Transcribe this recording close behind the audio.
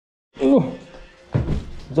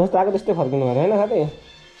जस्तो आएको त्यस्तै फर्किनु भएन होइन साथी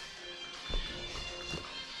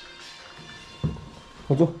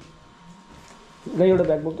हजुर ल एउटा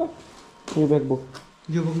ब्याग बोक त यो ब्याग बोक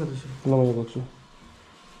यो बोक्न त ल म यो बोक्छु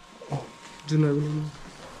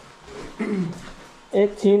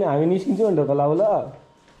एकछिन हामी निस्किन्छौँ नि ढोका लाउ ल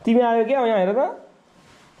तिमी आयो क्या यहाँ हेर त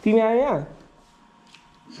तिमी आयो यहाँ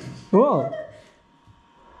हो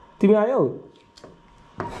तिमी आयो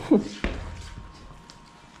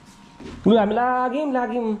लु हामी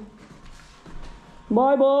लाग्यौँ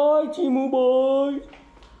बाई बाई चिमु बाई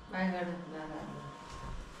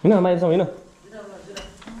होइन बाहिर होइन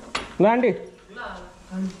ल आन्टी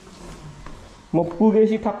म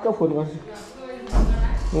पुगेपछि ठक्क फोन गर्छु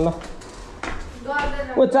ल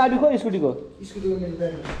ओ चाबी खो स्कुटीको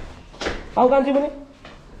आऊ कान्छी पनि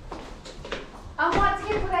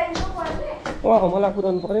मलाई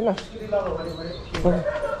पुऱ्याउनु परेन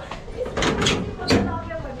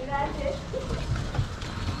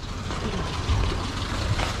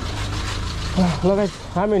लगाइ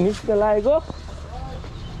हामी निस्केर लागेको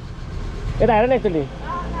यता हेर न एकचोटि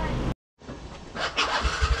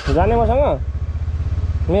जाने मसँग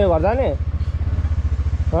मेरो घर जाने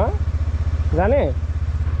जाने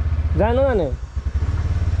जानु जाने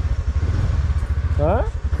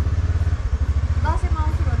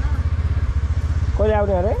कहिले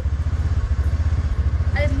आउने अरे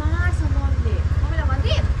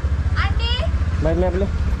भाइ म्यापले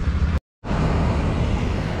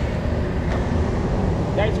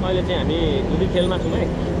गाइस अहिले चाहिँ हामी धुली खेलमा छौँ है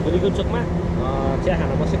धुलीको चोकमा चिया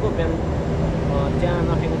खान बसेको बिहान चिया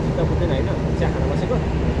नखाएको चित्त बुझ्दैन होइन चिया खान बसेको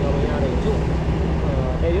अब यहाँ हिँड्छु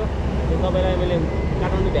त्यही हो तपाईँलाई मैले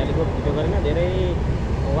काठमाडौँ भ्यालीको भिडियो गरेन धेरै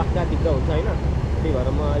वाक्का दिक्क हुन्छ होइन त्यही भएर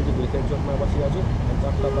म अहिले धुली खेल चोकमा बसिरहेको छु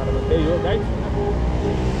चक्क बारेमा त्यही हो गाइस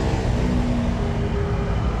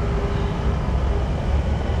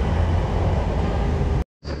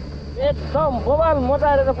एकदम बबाल मजा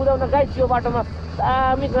आएर कुदाउन गाइस यो बाटोमा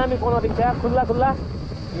दामी दामी बनाउँदैछ खुल्ला खुल्ला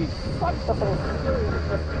यस्तो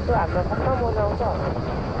हाम्रो कस्तो मजा आउँछ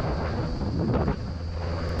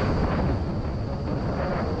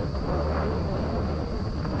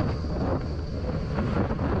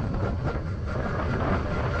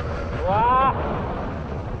वाह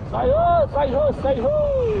सही हो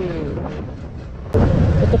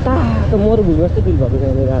यस्तो तातो मरुभूमि जस्तो फिल भएको छ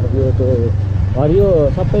यो त हरियो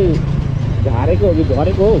सबै झारेको हो कि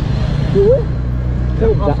झरेको हो त्यो यो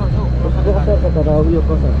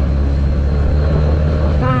कसो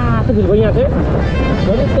तातो फिल भयो यहाँ चाहिँ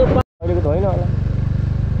अहिलेको त होइन होला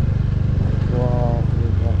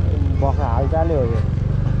बखा हालचालै हो यो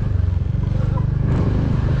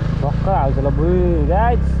भर्खर हाल्छ ल बुइ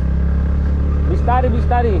गाइस बिस्तारै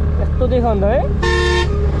बिस्तारै यस्तो देखाउँदा है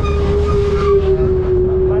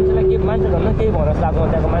मान्छेलाई के मान्छे झन् केही भरोस लाग्छ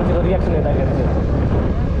त्यहाँको मान्छेको रियाक्सन हेर्दाखेरि चाहिँ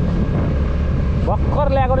भर्खर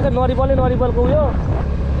ल्याएको रहेछ नरिवलको उयो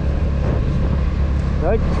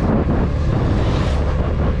है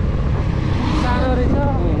सानो रहेछ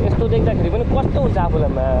यस्तो देख्दाखेरि पनि कस्तो हुन्छ आफूलाई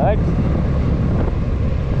है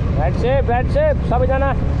राइट सेफ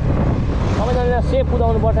सबैजना सेफ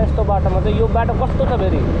कुदाउनुपर्छ यस्तो बाटोमा चाहिँ यो बाटो कस्तो छ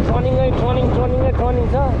फेरि टर्निङ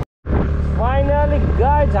छ फाइनली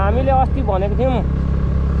गाइस हामीले अस्ति भनेको थियौँ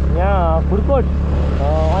यहाँ खुर्कोट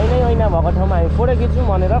ऐना भएको ठाउँमा हामी फोटो खिच्छौँ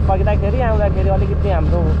भनेर फर्किँदाखेरि आउँदाखेरि अलिकति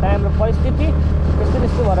हाम्रो टाइम र परिस्थिति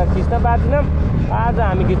त्यस्तो भएर खिच्न पार्दैनौँ आज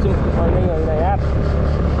हामी खिच्छौँ ऐना यार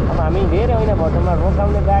अब हामी धेरै ऐना भएको ठाउँमा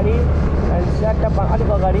रोकाउने गाडी अनि स्याटअप अलिक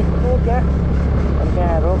अगाडि त्यहाँ अनि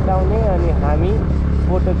त्यहाँ रोकाउने अनि हामी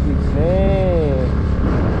फोटो खिच्ने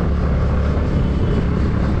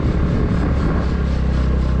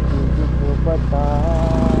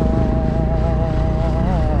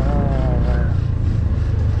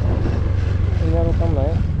रोकाउँ न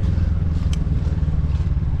है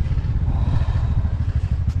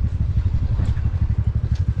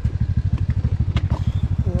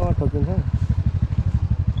ठोकिन्छ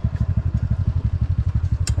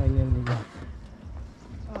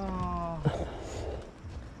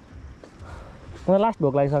मलाई लास्ट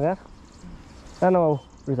भोक लागिसक्यो सानो बाबु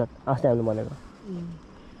रिसर्ट अस्ति हामीले भनेको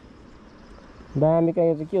दामी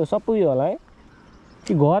कहीँ चाहिँ के हो सबै उयो होला है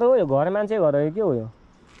कि घर हो यो घर मान्छे घर हो के हो यो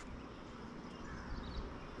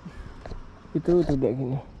यत्रो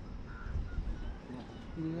देखिने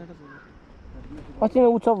अस्ति नै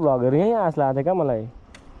उत्सव भ्लगहरू यहीँ आस लागेको थियो क्या मलाई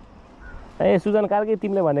ए सुजन कार्की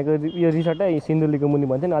तिमीले भनेको यो रिसर्टै सिन्धुलीको मुनि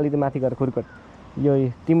भन्थ्यो नि अलिकति माथि गएर खुर्कोट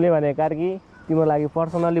यो तिमीले भनेको कार्की तिम्रो लागि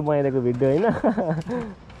पर्सनली बनाइदिएको भिडियो होइन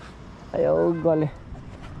यो गले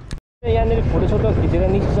यहाँनिर फोटो खिचेर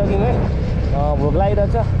निस्किसक्यौँ है भोक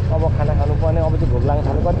लागिरहेछ। अब खाना खानुपर्ने। अब चाहिँ भोक लाग्न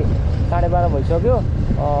थाल्यो। कति 12:30 भइसक्यो।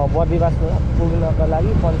 बर्दिवास पुग्नको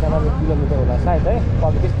लागि 95 किलोमिटर होला सायद है।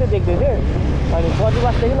 अब त्यस्तै देख्दै थिएँ। अनि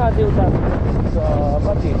बर्दिवासदेखि अझै उता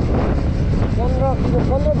कति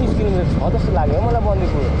 15-20 किलोमिटर छ जस्तो लाग्यो मलाई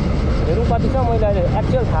बन्दीपुर। हेरौँ कति छ, मैले अहिले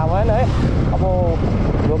एक्चुअल थाहा भएन है। अब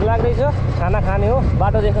भोक लाग्दैछ, खाना खाने हो।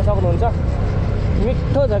 बाटो देख्न सक्नुहुन्छ,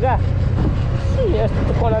 मिठो छ क्या।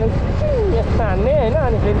 यस्तो कोनाले यस्तो हान्ने होइन,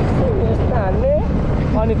 अनि फेरि यस्तो हान्ने,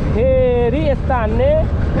 अनि फेरि यस्तो हान्ने,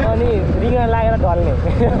 अनि रिङ्गा लागेर ढल्ने।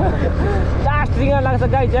 लास्ट रिङ्गा लाग्छ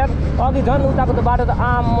गाइस यार। अघि झन् उताको त बाटो त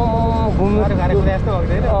घुमे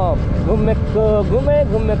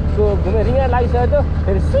रिङ्गा लागिसक्यो।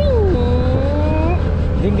 फेरि सिङ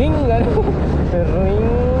ढिङ रुइङ,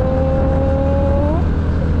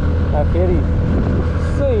 फेरि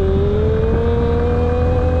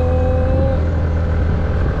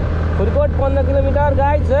फुलकोट 15 किलोमिटर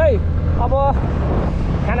गाइस है। अब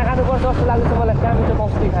खाना खानुपर्छ जस्तो लाग्दैछ मलाई। कहाँ मिठो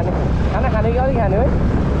पाउँछ त्यही खाने। खाना खाने कि अलिक खाने है?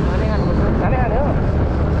 खाने हो।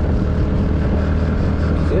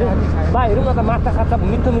 बा हेरौँ न त, माछा खान्छ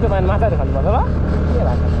मिठो पानी माछाहरू खानुपर्छ ल। के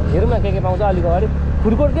भएको हेरौँ न के पाउँछ अलिक अगाडि।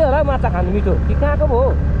 फुलकोट के होला माछा खानु मिठो कि कहाँको पो हो?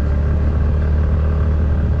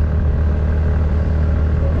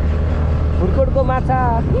 फुलकोटको माछा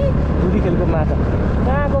कि धुलीखेलको माछा?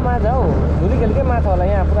 कहाँको माछा हो? धुलीखेलकै माछा होला।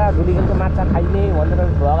 यहाँ पुरा धुलीखेलको माछा खाइने भनेर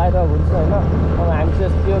भगाएर हुन्छ होइन। अब हामी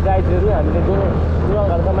चाहिँ त्यो गाईहरू हामीले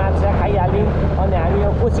दुरङहरूको माछा खाइहाल्यौँ। अनि हामी यो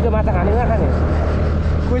कोसीको माछा खाने नखाने?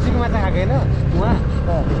 कोसीको माछा खाएको होइन उहाँ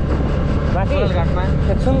माथि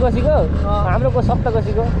सुनकोसीको, हाम्रो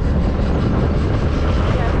सप्तकोसीको।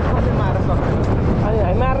 अनि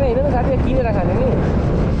हामी मार्ने होइन नि साथी, किनेर खाने नि।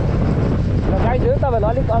 गाईहरू तपाईँहरूले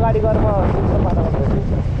अलिक अगाडि गएर म पता गर्छु।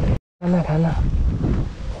 खाना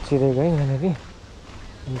छिरेको है यहाँनिर।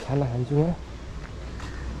 अनि खाना खान्छु यहाँ।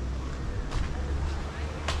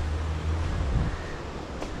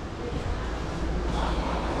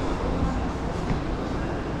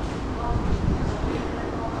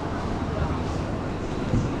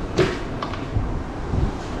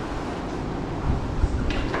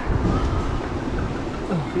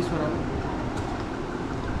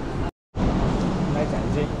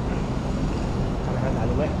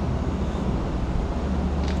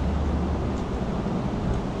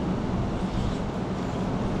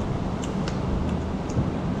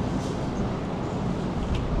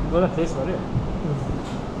 गएर फ्रेस गऱ्यो।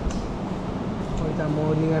 पैसा म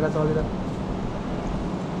लिएर चलेर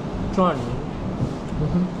चढ्ने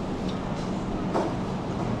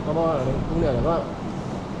अब पुग्ने भनेको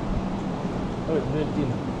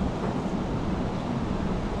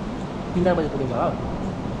 3 बजी पुगेको हो।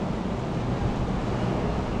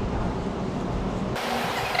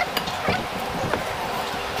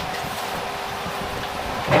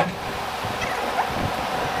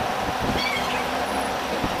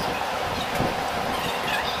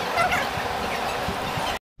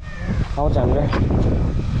 आउँछ हामीले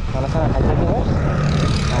खानासाना खाइसक्यौँ है।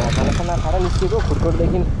 खानासाना खाएर निस्केको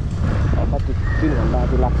फुलकोटदेखि कति 3 घन्टा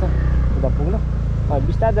जति लाग्छ उता पुग्न।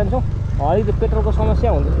 बिस्तारै जान्छौँ। अलिक पेट्रोलको समस्या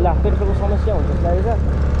हुन्छ पेट्रोलको समस्या हुन्छ जस्तो लागेको छ।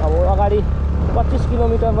 अब अगाडि 25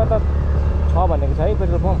 किलोमिटरमा त छ भनेको छ है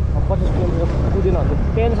पेट्रोल पम्प। 25 किलोमिटर पुगेन भने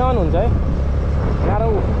टेन्सन हुन्छ है। गाह्रो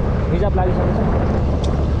रिजर्भ लागिसकेको छ।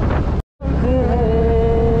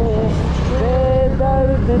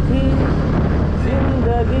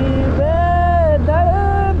 जिंदगी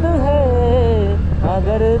बेदर्द है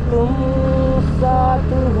अगर तुम साथ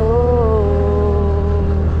हो,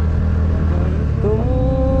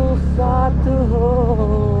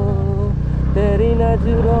 तेरी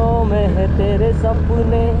नजरों में है तेरे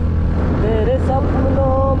सपने, तेरे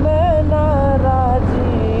सपनों में नाराजी।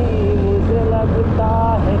 मुझे लगता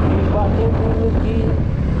है कि बातें दिल की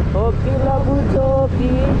हो कि लफ्जों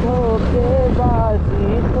की धोखेबाजी।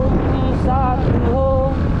 तुम साथ हो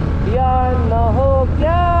या न हो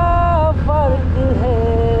क्या फर्क है।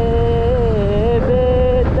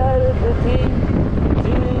 बेदर्द थी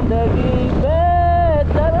जिंदगी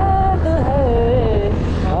बेदर्द है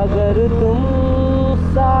अगर तुम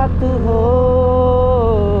साथ हो।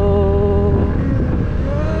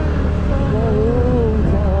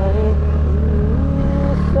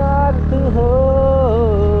 साथ हो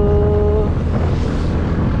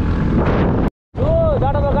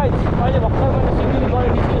अहिले भर्खर मैले सिन्धुलीबाट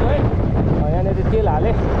निस्केँ है। यहाँनिर तेल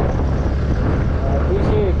हालेँ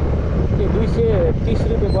 230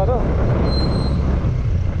 रुपियाँ पर्यो।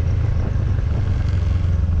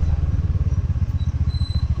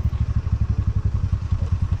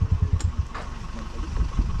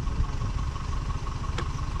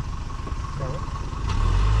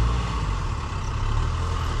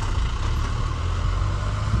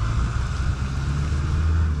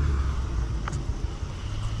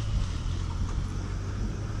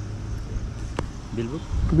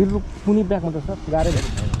 बिलबुक कुनै ब्यागमा त सर गाह्रै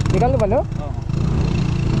निकाल्नु पर्ने हो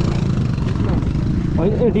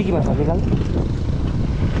होइन ए डिकीमा छ निकाल्नु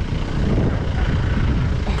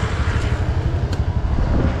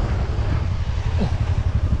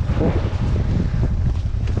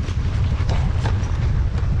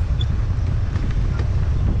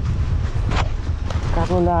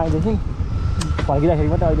काठमाडौँ आएदेखि फर्किँदाखेरि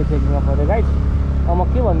मात्रै अहिले चेकिङमा पऱ्यो गाइड अब म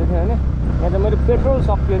के भन्दै थिएँ भने यहाँ त मेरो पेट्रोल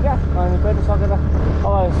सक्यो क्या अनि पेट्रोल सकेर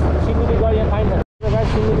अब सिन्धुली गयो यहाँ पाइन्छ गाइड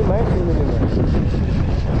सिन्धुली भयो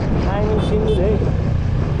आइमी सिन्धुली है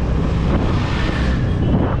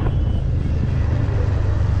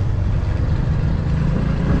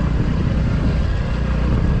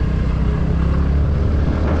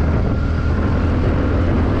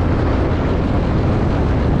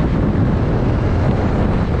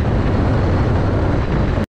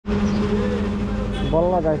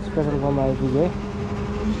बल्ल गाइड पेट्रोल पम्प आइपुग्यो है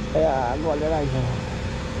ए बलेर आइसक्यो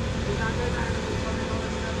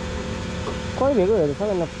कहिले भेको हेर्नु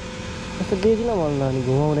सबैजना यस्तो देखिन भन्नु अनि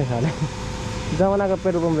घुमाउने खाने जमानाको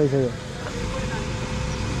पेट्रोल पम्प रहेछ यो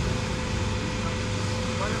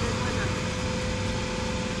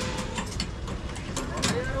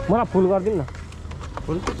मलाई फुल गरिदिनु न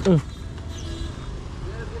फुल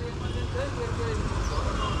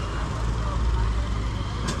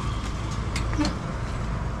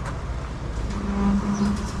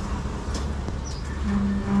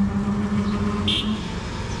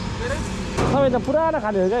सबै त पुरानो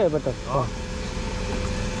खाले हो क्या यो पेट्रोल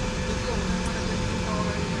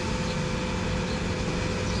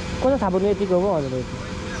कसो थाहा पर्ने यतिको हो हजुर यति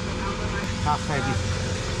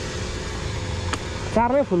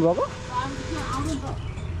 4मै फुल भएको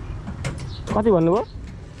कति भन्नुभयो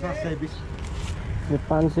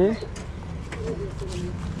 500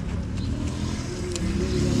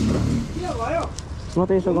 म त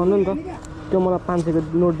यसो गर्नु नि त त्यो मलाई 500 को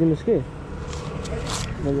नोट दिनुहोस् कि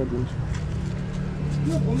म दिन्छु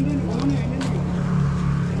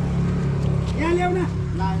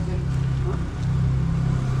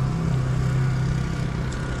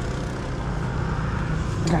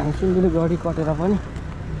सिन्धुली गढी कटेर पनि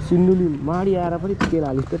सिन्धुली माडी आएर पनि तेल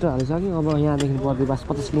हालिस पेट्रोल हालिसक्यो अब यहाँदेखि बर्दिवास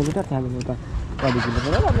 50 किलोमिटर त्यहाँदेखि उता 20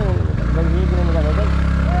 किलोमिटर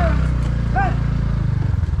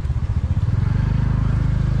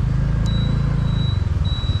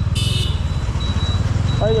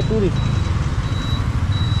अहिले टुरिस्ट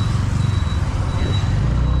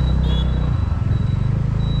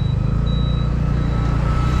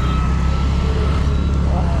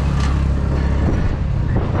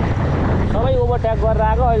सबै ओभरट्याक गरेर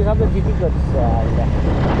आएको अहिले सबै जिटिङ गर्छ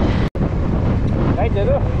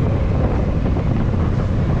गाइडहरू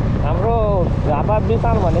हाम्रो झापा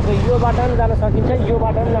बिसाल भनेको यो बाटो पनि जान सकिन्छ यो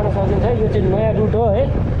बाटो पनि जान सकिन्छ यो चाहिँ नयाँ रुट हो है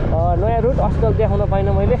नयाँ रुट अस्ति देखाउन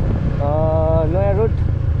पाइनँ मैले नयाँ रुट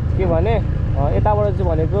के भने यताबाट चाहिँ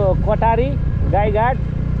भनेको कटारी गाईघाट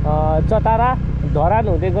चतारा धरान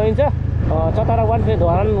हुँदै गइन्छ चतारा 1 फेरि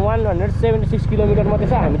धरान 176 किलोमिटर मात्रै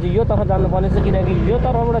छ हामी चाहिँ यो तर्फ जानुपर्ने छ किनकि यो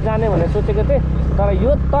तर्फबाट जाने भनेर सोचेको थिएँ तर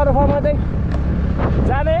यो तर्फमा चाहिँ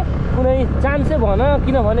जाने कुनै चान्सै भएन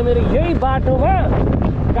किनभने मेरो यही बाटोमा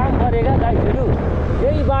काम परेका गाईहरू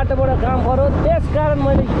यही बाटोबाट काम पऱ्यो त्यस कारण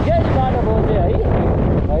मैले यही बाटो खोजेँ है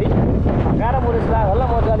गाह्रो बोलेस लाग्यो होला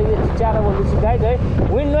म चाहिँ अलिकति चिच्याएर बोल्दैछु गाइड है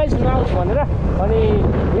विन्ड नोइज नआओस् भनेर अनि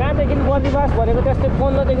यहाँदेखि बर्दिवास भनेको त्यस्तै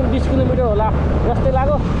 15 देखि 20 किलोमिटर होला जस्तै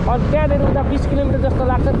लाग्यो अनि त्यहाँदेखि उता 20 किलोमिटर जस्तो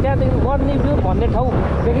लाग्छ त्यहाँदेखि बर्निभ्यू भन्ने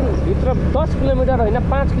ठाउँदेखि भित्र 10 किलोमिटर होइन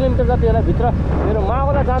 5 किलोमिटर जति होला भित्र मेरो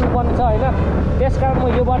मावला जानुपर्ने छ होइन त्यस कारण म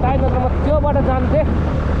यो बाटो आएँ नत्र म त्यो बाटो जान्थेँ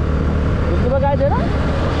बुझ्नुभयो गाइडहरू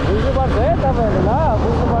बुझ्नुपर्छ है तपाईँहरू ल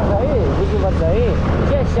बुझ्नुपर्छ है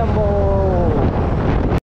के स्याम्बो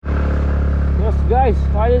गाइस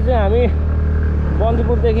अहिले चाहिँ हामी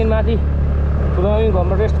बन्दीपुरदेखि माथि फुलवामी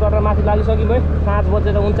घरमा रेस्ट गरेर माथि लागिसक्यौँ है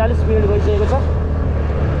 5:39 गइसकेको छ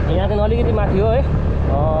यहाँदेखि अलिकति माथि हो है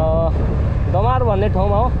दमार भन्ने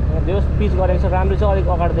ठाउँमा हो देउस पिच गरेको छ राम्रो छ अलिक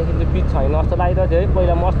अगाडिदेखि चाहिँ पिच छैन जस्तो लागिरहेको थियो है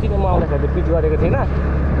पहिला मस्तीको म आउँदाखेरि पिच गरेको थिएन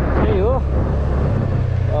त्यही हो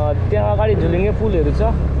त्यहाँ अगाडि झुलिङ्गे पुलहरू छ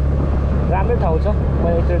राम्रै ठाउँ छ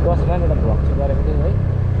मैले एकचोटि दसमा एउटा भ्लग चाहिँ गरेको थिएँ है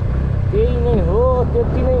त्यही नै हो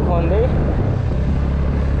त्यति नै भन्दै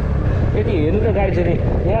यति हेर्नु त गाडी चाहिँ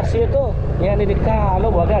यहाँ सेतो यहाँनिर कालो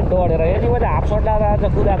भयो क्या डढेर यदि मैले हाफ सर्ट लगाएर आज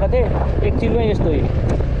कुदाएको थिएँ एकछिनमै यस्तो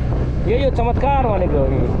यही हो चमत्कार भनेको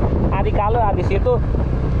आधी कालो आधी सेतो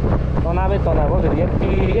तनावै तनाव हो फेरि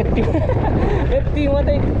यति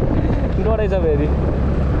मात्रै डढेछ फेरि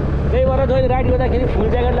त्यही भएर जहिले राइड गर्दाखेरि फुल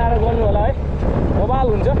ज्याकेट लगाएर गर्नु होला है मोबाइल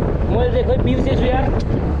हुन्छ मैले चाहिँ खोइ बिर्सेछु यार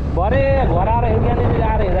भरे घर आएर यहाँनिर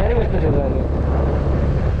आएर हेर्दाखेरि यस्तो थियो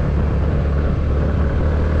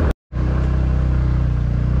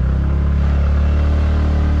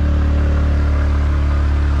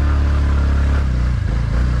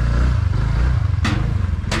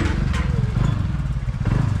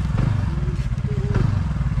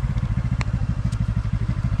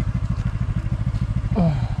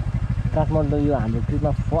काठमाडौँ यो हाम्रो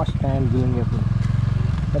ट्रिपमा फर्स्ट टाइम जुलुङ्गे पुल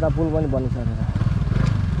यता पुल पनि बनिसकेको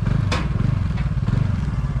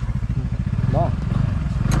छ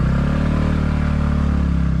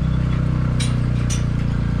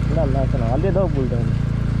ल ल हल्दै दौ पुल त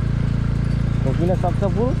ठोकिन सक्छ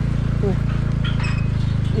पुल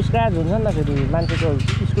स्क्रैच हुन्छ नि त फेरि मान्छेको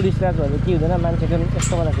स्कुटी स्क्रैच भयो भने के हुँदैन मान्छेको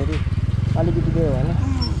यस्तो गर्दाखेरि अलिकति गयो भने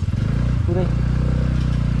पुरै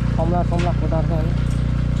समला कोतार्छ अनि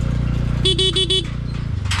डर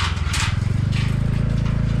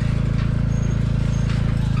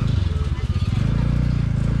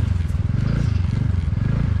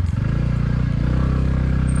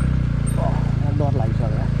लागिसक्यो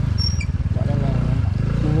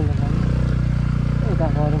यता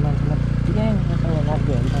गऱ्यो मान्छेलाई त्यहाँसँग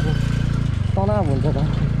लाग्यो भने त तनाव हुन्छ त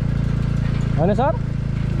होइन सर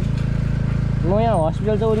नयाँ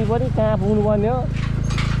हस्पिटल छ वरिपरि कहाँ पुग्नुपर्ने हो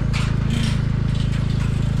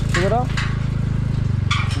र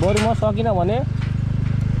बरु म सकिनँ भने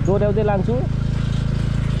दोहोऱ्याउँदै लान्छु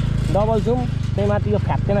डबल जुम त्यही माथि यो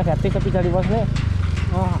फ्यात्तेन फ्यात्तै छ पछाडि बस्ने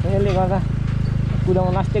यसले गर्दा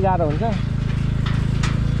कुदाउन लास्टै गाह्रो हुन्छ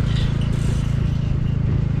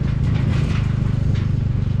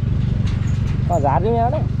झार्दिउँ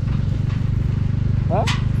यहाँबाट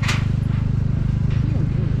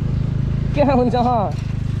के हुन्छ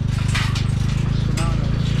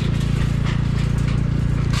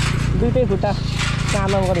दुइटै खुट्टा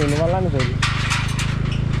काममा गरेर हिँड्नु पर्ला नि फेरि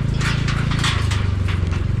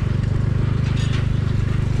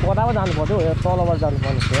कताबाट जानु पर्यो यो तलबाट जानु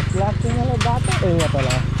पर्ने जस्तो लाग्छ मलाई बाटो यहाँ तल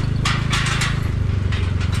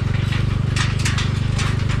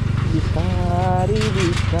बिस्तारी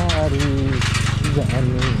बिस्तारी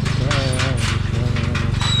जानु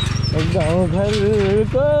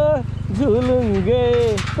गाउँघरको झुलुङ्गे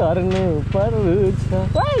सर्नु पर्छ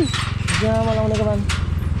जामा लाउनेको बान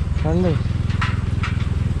ठन्डै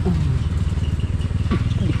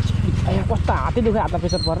कस्तो हातै दुख्यो हातमा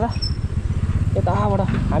प्रेसर पर्दा यताबाट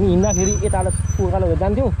हामी हिँड्दाखेरि यताबाट उकालो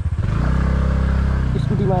जान्थ्यौँ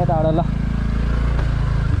स्कुटीमा यताबाट ल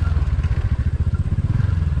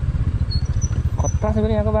खतरा छ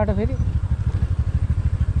फेरि यहाँको बाटो फेरि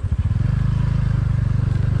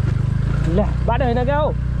ल बाटो होइन क्या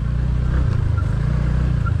हौ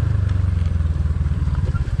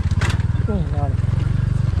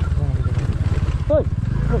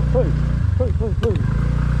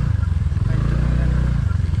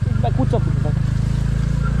कुद्छ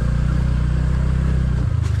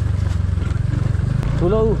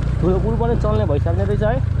ठुलो पुल पनि चल्ने भइसक्ने रहेछ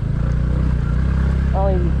है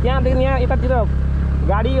त्यहाँदेखि यहाँ यतातिर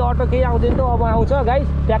गाडी अटो केही आउँदैन त अब आउँछ गाई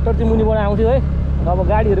ट्र्याक्टर चाहिँ मुनिबाट आउँथ्यो है अब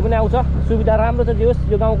गाडीहरू पनि आउँछ सुविधा राम्रो छ जे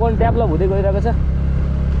होस् यो गाउँको पनि डेभलप हुँदै गइरहेको छ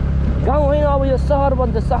गाउँ होइन अब यो सहर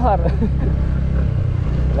बन्छ सहर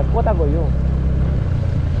कता गयो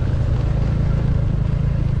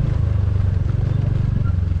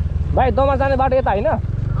भाइ दमर जाने बाटो यता होइन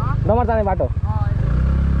दमर जाने बाटो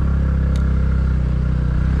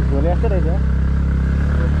भोलि यस्तै रहेछ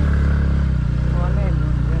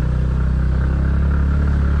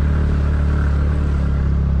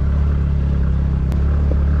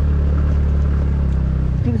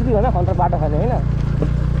तिर्सुली होइन खन्तर बाटो खाने होइन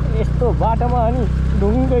यस्तो बाटोमा अनि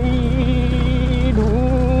ढुङ्गाको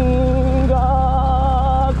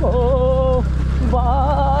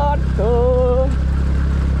बाटो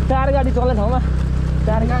टार गाडी चल्ने ठाउँमा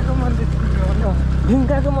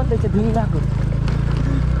ढुङ्गाको मन छ ढुङ्गाको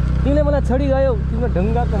तिमीले मलाई छोडी गयौ तिम्रो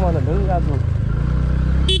ढुङ्गाको मन ढुङ्गाको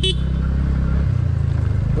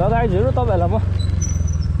लगाइदिनु तपाईँहरूलाई म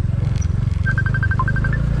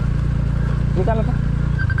निकाल्नु त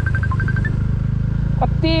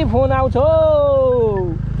कति फोन आउँछ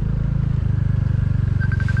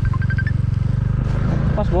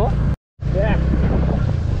कसको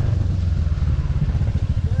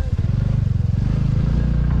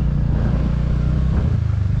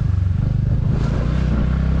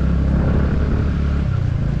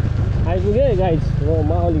आइपुगेँ गाइस हो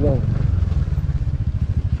माहौली गाउँ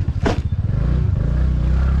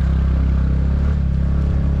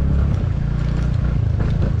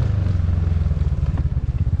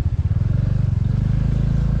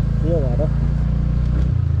यो घर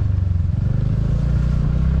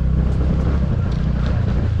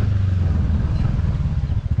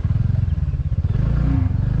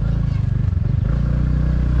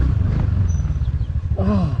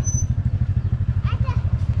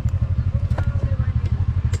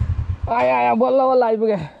आया बल्ल बल्ल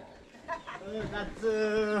आइपुगे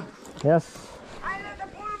यस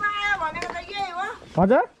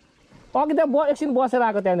हजुर अघि त एकछिन बसेर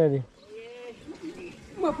आएको त्यहाँनिर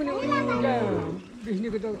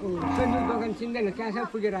बिस्नीको त सन्जुक दोकान चिन्दैन त्यहाँसम्म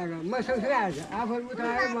पुगेर आएको म सँगसँगै आएछ आफूहरू उता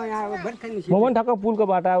आयो म यहाँ भर्खर म पनि ठक्क पुलको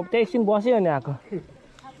बाटो अब त्यहाँ एकछिन बस्यो अनि आएको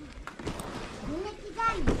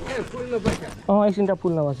पुलमा बस्छ एकछिन त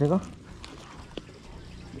पुलमा बसेको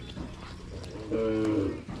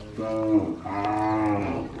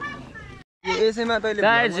यसैमा तैँले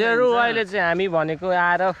गाइजहरू अहिले चाहिँ हामी भनेको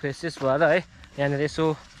आएर फ्रेसेस भएर है यहाँनिर यसो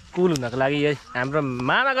कुल हुनको लागि है हाम्रो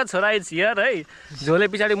मामाको छोरा हियर है झोले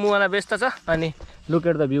पछाडि मुवाला व्यस्त छ अनि look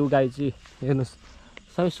at the view guys चाहिँ हेर्नुहोस्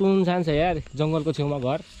सबै सुनसान छ यार जङ्गलको छेउमा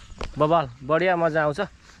घर बबाल बढिया मजा आउँछ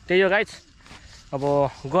त्यही हो गाइज अब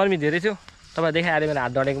गर्मी धेरै थियो तपाईँ देखाइहाल्यो मेरो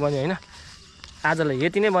हात डढेको पनि होइन आजलाई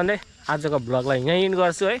यति नै भन्दै आजको भ्लगलाई यहीँ इन्ड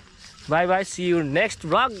गर्छु है by by C you next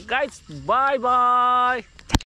vlog guys by by